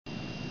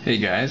Hey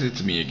guys,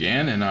 it's me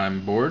again, and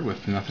I'm bored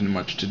with nothing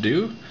much to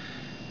do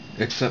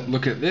except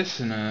look at this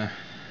and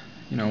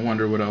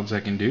wonder what else I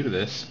can do to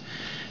this.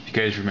 If you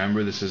guys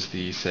remember, this is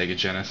the Sega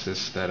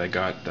Genesis that I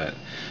got that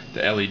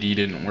the LED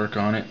didn't work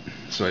on it,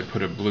 so I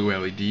put a blue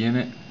LED in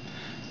it,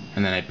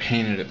 and then I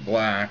painted it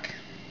black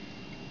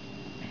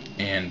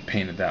and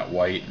painted that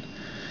white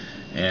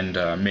and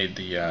made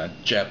the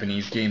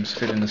Japanese games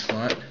fit in the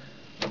slot.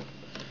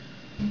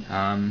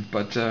 I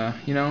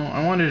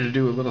wanted to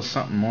do a little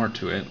something more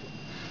to it.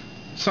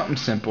 Something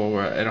simple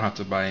where I don't have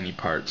to buy any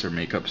parts or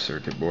make up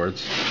circuit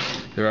boards.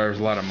 There are a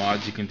lot of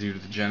mods you can do to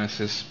the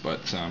Genesis, but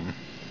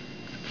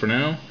for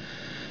now,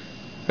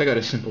 I got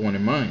a simple one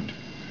in mind.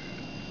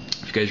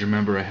 If you guys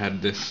remember, I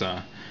had this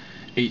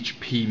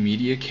HP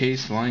media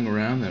case lying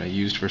around that I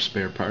used for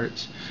spare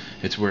parts.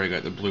 It's where I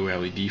got the blue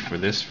LED for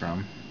this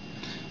from.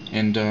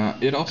 And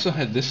it also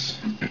had this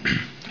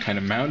kind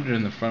of mounted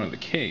in the front of the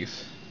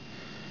case.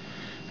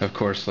 Of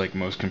course, like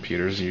most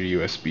computers, your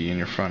USB and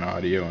your front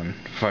audio and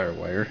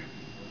FireWire.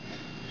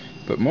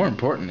 But more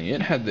importantly,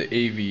 it had the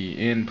AV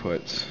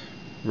inputs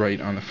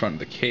right on the front of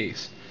the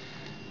case.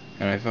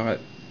 And I thought,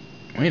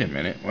 wait a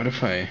minute, what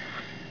if I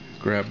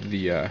grabbed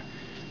the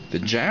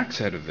jacks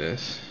out of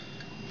this?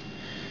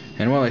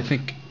 And well, I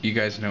think you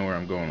guys know where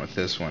I'm going with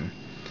this one.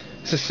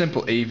 It's a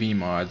simple AV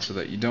mod so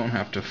that you don't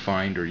have to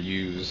find or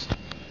use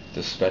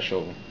the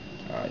special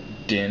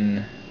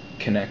DIN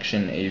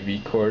connection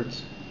AV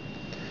cords.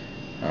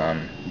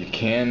 You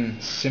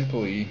can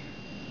simply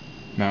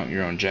mount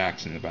your own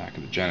jacks in the back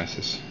of the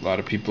Genesis. A lot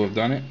of people have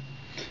done it.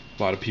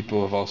 A lot of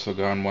people have also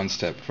gone one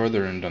step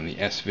further and done the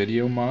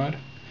S-Video mod.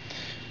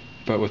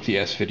 But with the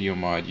S-Video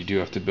mod, you do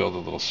have to build a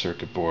little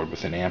circuit board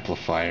with an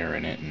amplifier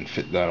in it and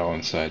fit that all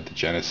inside the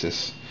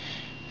Genesis.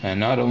 And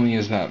not only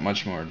is that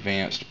much more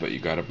advanced, but you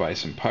gotta buy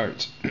some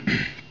parts.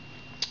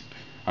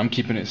 I'm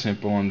keeping it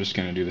simple. I'm just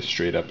gonna do the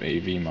straight up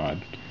AV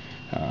mod.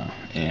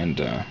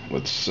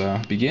 Let's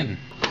begin.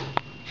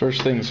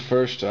 First things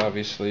first,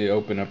 obviously,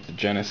 open up the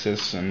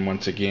Genesis, and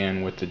once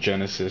again, with the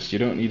Genesis, you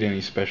don't need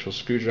any special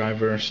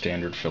screwdriver,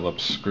 standard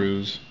Phillips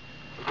screws.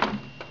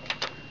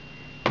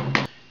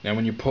 Now,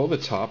 when you pull the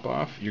top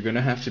off, you're going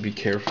to have to be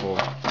careful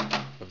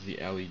of the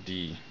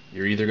LED.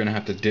 You're either going to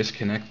have to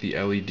disconnect the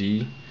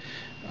LED,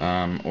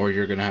 or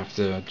you're going to have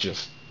to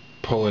just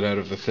pull it out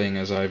of the thing,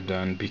 as I've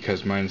done,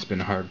 because mine's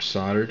been hard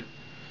soldered.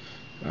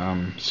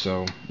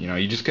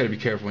 You just got to be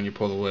careful when you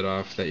pull the lid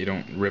off that you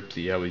don't rip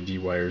the LED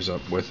wires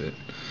up with it.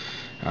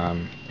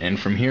 And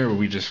from here,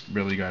 we just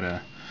really got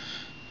to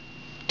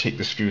take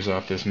the screws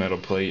off this metal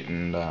plate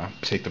and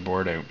take the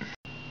board out.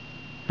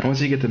 And once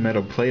you get the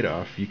metal plate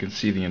off, you can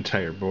see the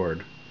entire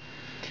board.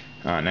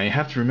 Now you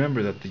have to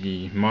remember that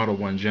the Model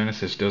 1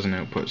 Genesis doesn't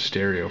output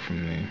stereo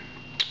from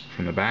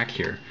the back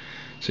here.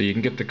 So you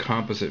can get the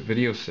composite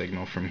video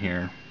signal from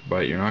here,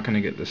 but you're not going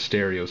to get the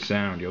stereo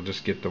sound. You'll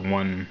just get the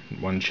one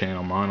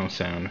channel mono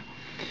sound.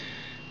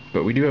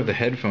 But we do have the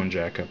headphone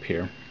jack up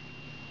here,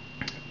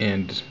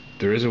 and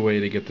there is a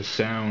way to get the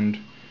sound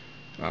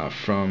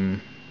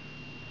from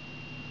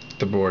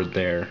the board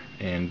there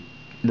and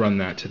run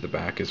that to the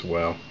back as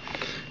well.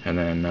 And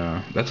then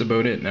that's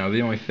about it. Now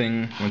the only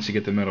thing, once you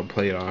get the metal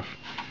plate off,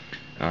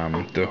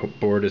 the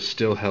board is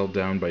still held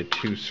down by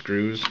two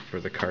screws for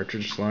the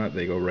cartridge slot.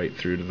 They go right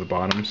through to the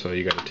bottom, so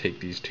you got to take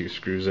these two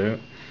screws out.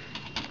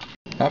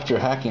 After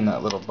hacking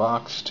that little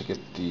box to get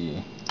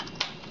the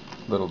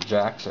little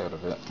jacks out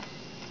of it,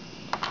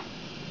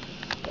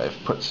 I've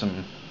put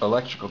some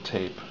electrical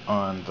tape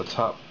on the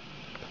top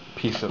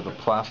piece of the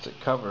plastic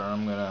cover.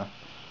 I'm going to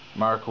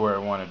mark where I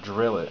want to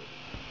drill it,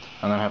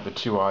 and then have the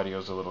two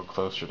audios a little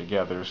closer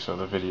together so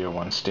the video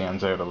one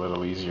stands out a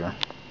little easier.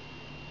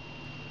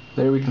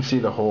 There we can see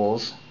the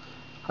holes.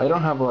 I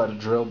don't have a lot of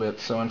drill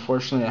bits, so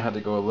unfortunately I had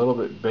to go a little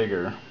bit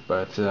bigger,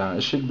 but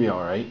it should be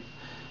alright.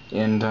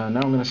 And now I'm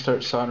going to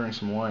start soldering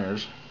some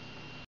wires.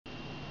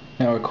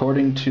 Now,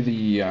 according to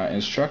the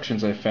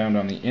instructions I found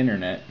on the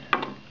internet,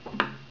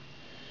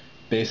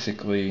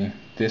 basically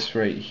this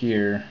right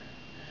here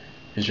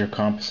is your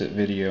composite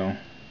video,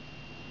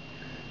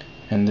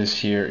 and this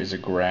here is a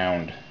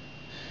ground.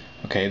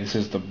 Okay, this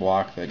is the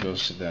block that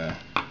goes to the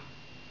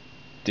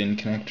DIN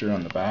connector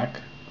on the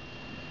back.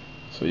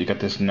 So you got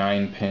this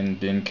 9-pin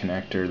DIN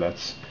connector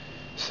that's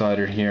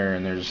soldered here,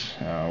 and there's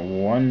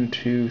 1,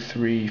 2,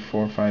 3,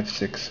 4, 5,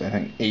 6, I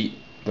think 8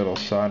 little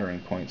soldering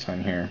points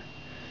on here.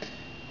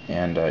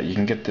 And you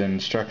can get the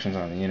instructions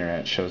on the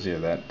internet. It shows you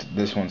that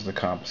this one's the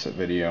composite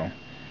video,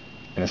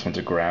 and this one's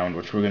a ground,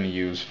 which we're going to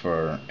use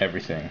for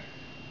everything.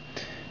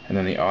 And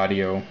then the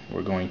audio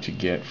we're going to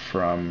get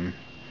from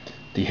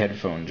the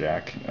headphone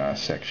jack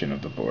section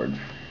of the board.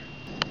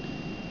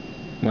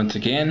 Once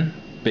again,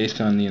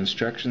 based on the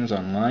instructions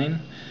online,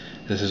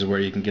 this is where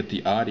you can get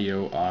the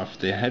audio off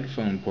the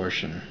headphone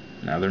portion.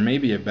 Now there may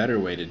be a better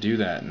way to do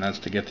that, and that's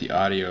to get the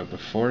audio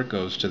before it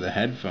goes to the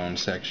headphone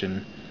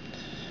section,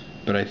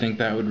 but I think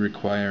that would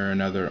require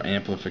another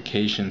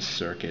amplification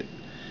circuit,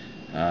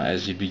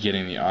 as you'd be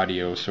getting the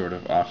audio sort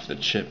of off the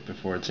chip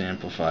before it's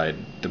amplified.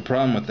 The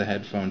problem with the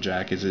headphone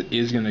jack is it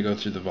is going to go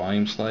through the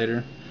volume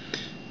slider,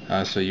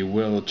 So you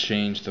will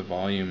change the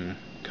volume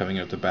coming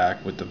out the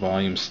back with the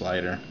volume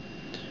slider,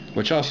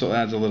 which also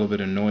adds a little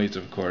bit of noise,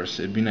 of course.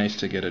 It'd be nice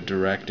to get a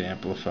direct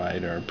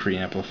amplified or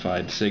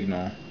preamplified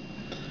signal,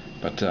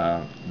 but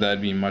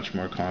that'd be much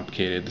more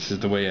complicated. This is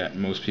the way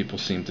most people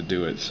seem to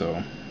do it,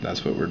 so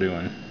that's what we're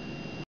doing.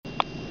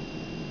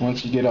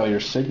 Once you get all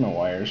your signal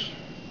wires,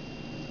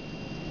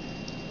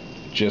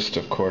 just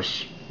of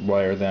course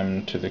wire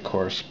them to the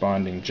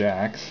corresponding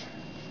jacks,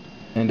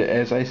 and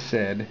as I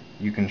said,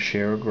 you can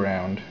share a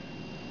ground.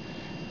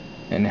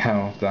 And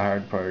now the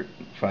hard part,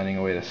 finding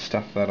a way to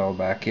stuff that all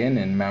back in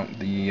and mount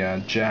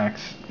the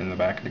jacks in the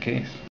back of the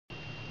case.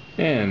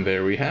 And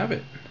there we have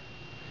it.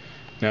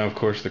 Now of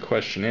course the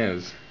question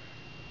is,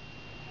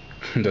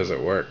 does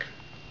it work?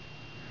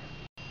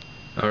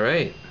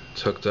 Alright,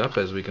 it's hooked up,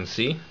 as we can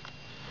see,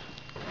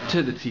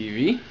 to the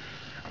TV.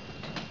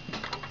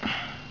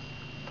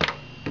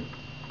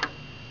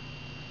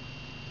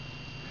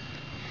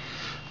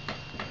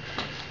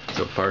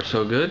 So far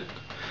so good.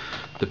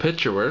 The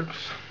picture works.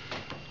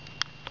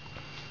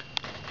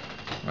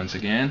 Once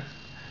again,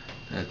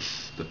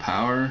 that's the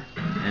power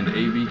and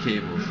AV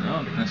cables.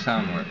 Oh, the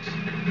sound works.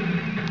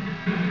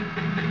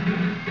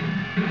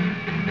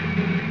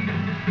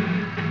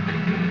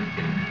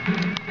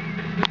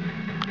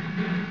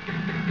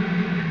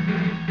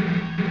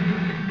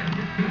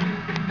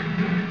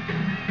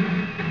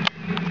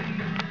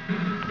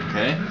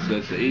 Okay, so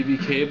that's the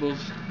AV cables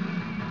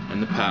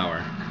and the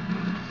power.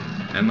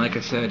 And like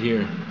I said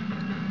here,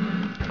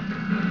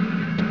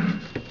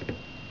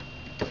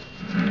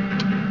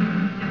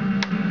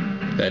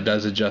 that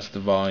does adjust the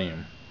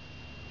volume.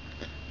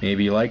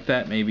 Maybe you like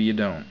that, maybe you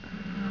don't.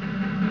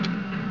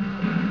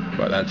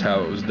 But that's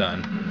how it was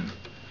done.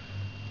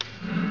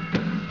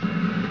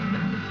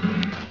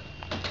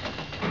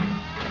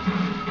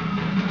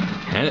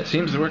 And it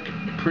seems to work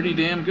pretty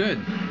damn good.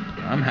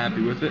 I'm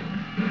happy with it.